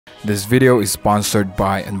This video is sponsored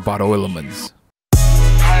by Envato Elements.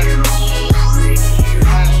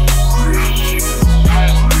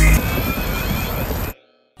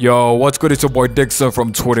 Yo, what's good? It's your boy Dixon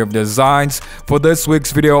from Twitter Designs. For this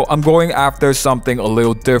week's video, I'm going after something a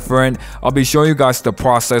little different. I'll be showing you guys the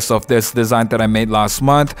process of this design that I made last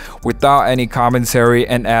month without any commentary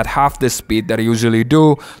and at half the speed that I usually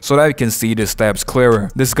do so that you can see the steps clearer.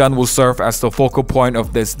 This gun will serve as the focal point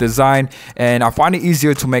of this design, and I find it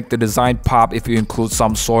easier to make the design pop if you include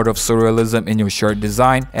some sort of surrealism in your shirt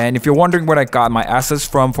design. And if you're wondering where I got my assets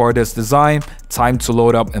from for this design, time to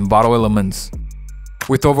load up Envato Elements.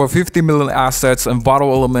 With over 50 million assets,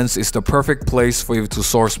 Envato Elements is the perfect place for you to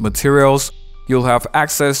source materials. You'll have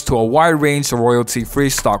access to a wide range of royalty-free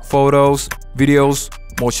stock photos, videos,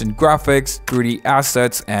 motion graphics, 3D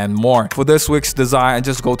assets, and more. For this week's design, I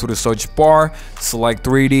just go to the search bar, select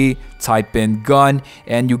 3D, type in gun,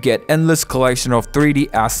 and you get endless collection of 3D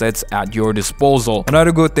assets at your disposal.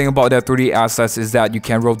 Another good thing about that 3D assets is that you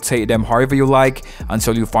can rotate them however you like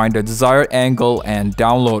until you find the desired angle and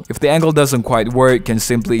download. If the angle doesn't quite work, you can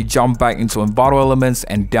simply jump back into Envato Elements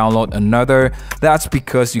and download another. That's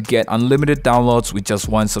because you get unlimited downloads with just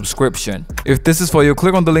one subscription. If this is for you,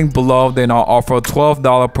 click on the link below. Then I'll offer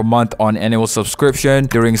 $12 per month on annual subscription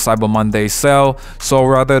during Cyber Monday sale. So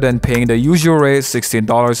rather than paying the usual rate,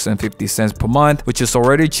 $16.50 per month, which is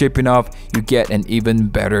already cheap enough, you get an even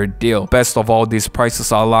better deal. Best of all, these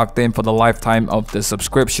prices are locked in for the lifetime of the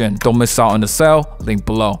subscription. Don't miss out on the sale, link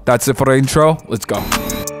below. That's it for the intro, let's go.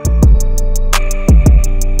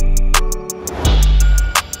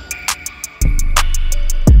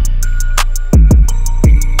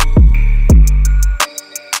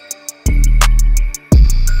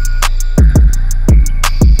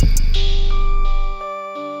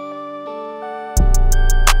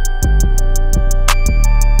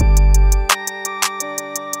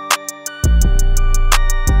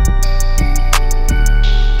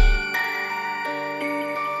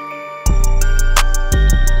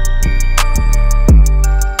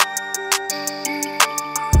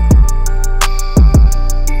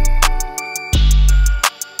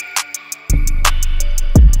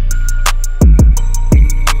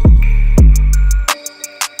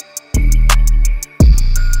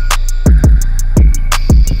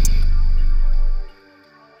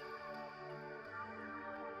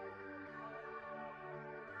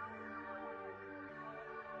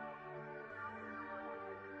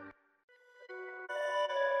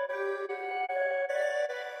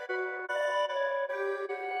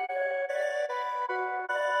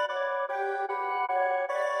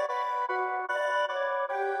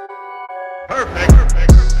 Perfect.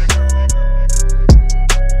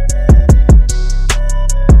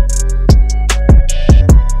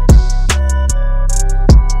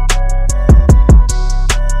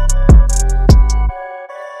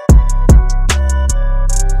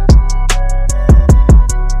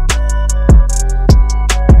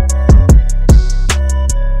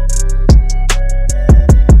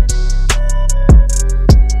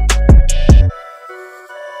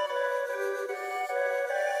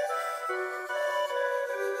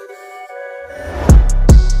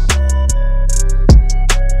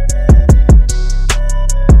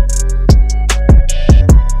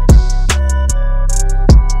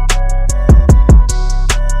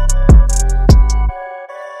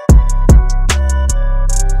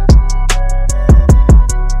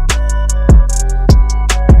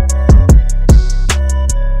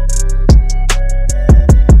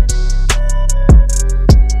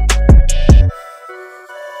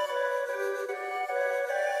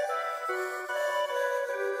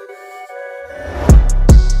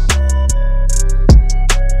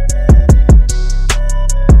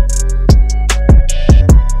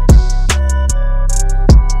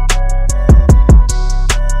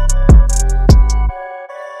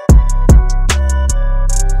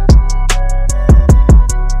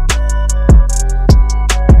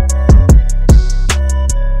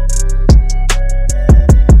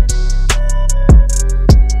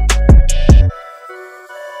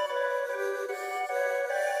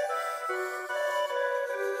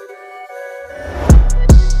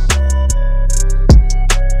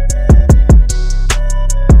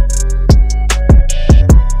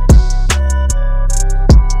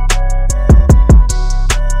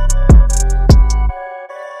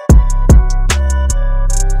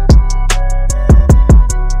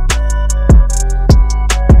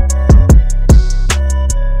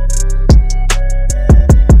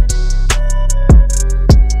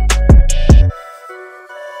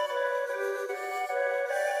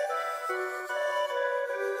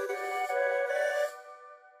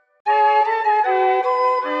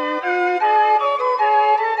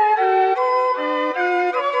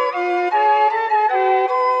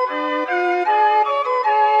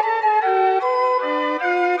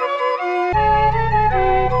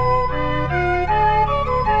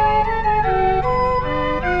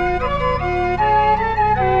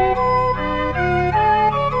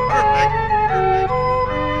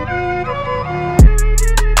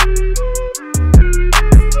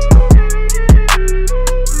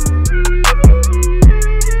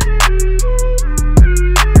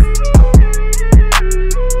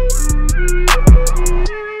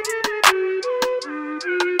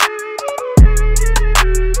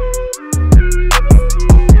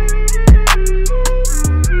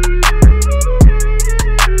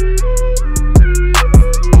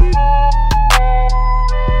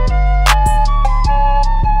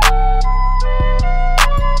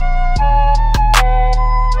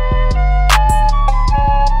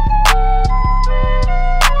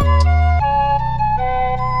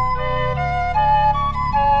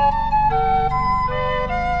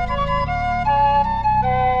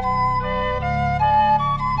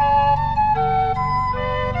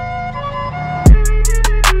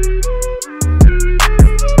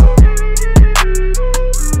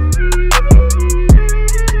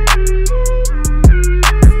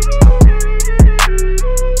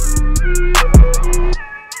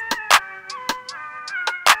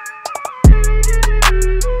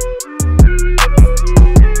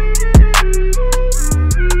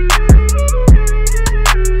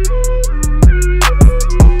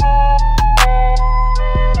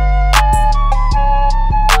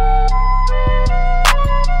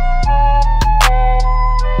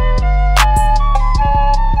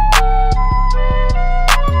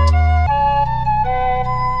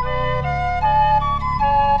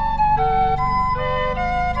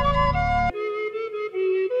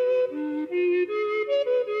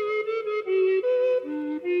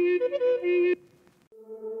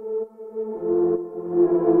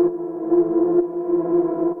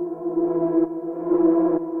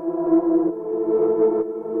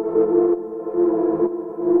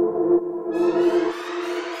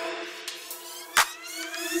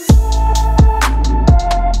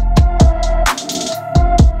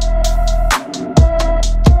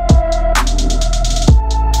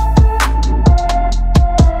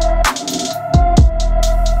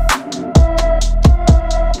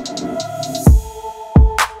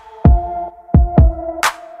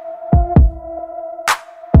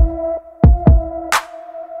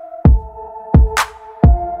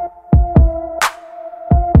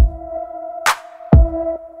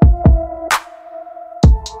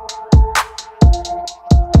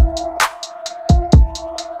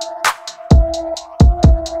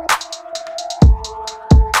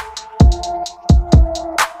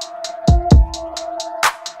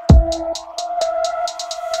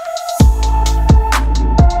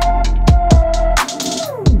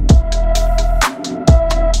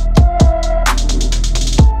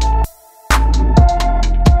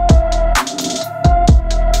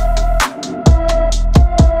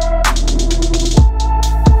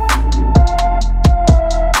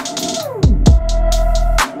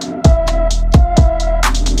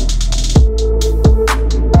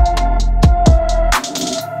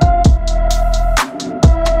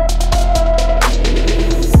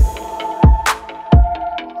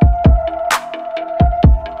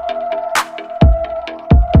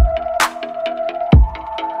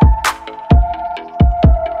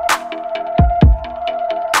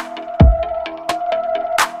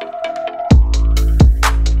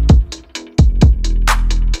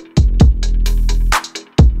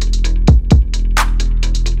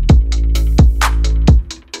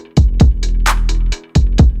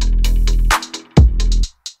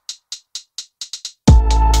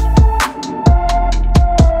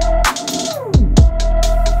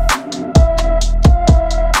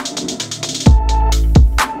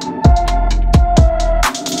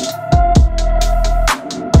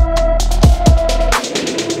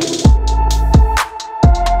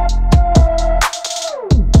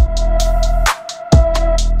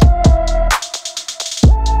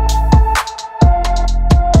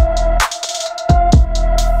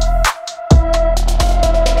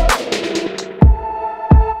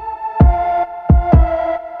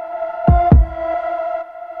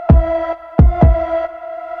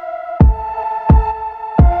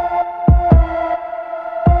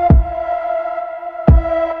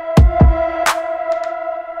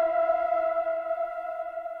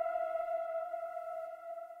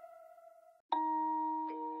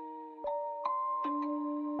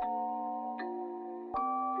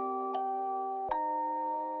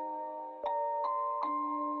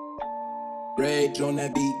 Rage on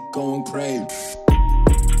that beat, going crazy.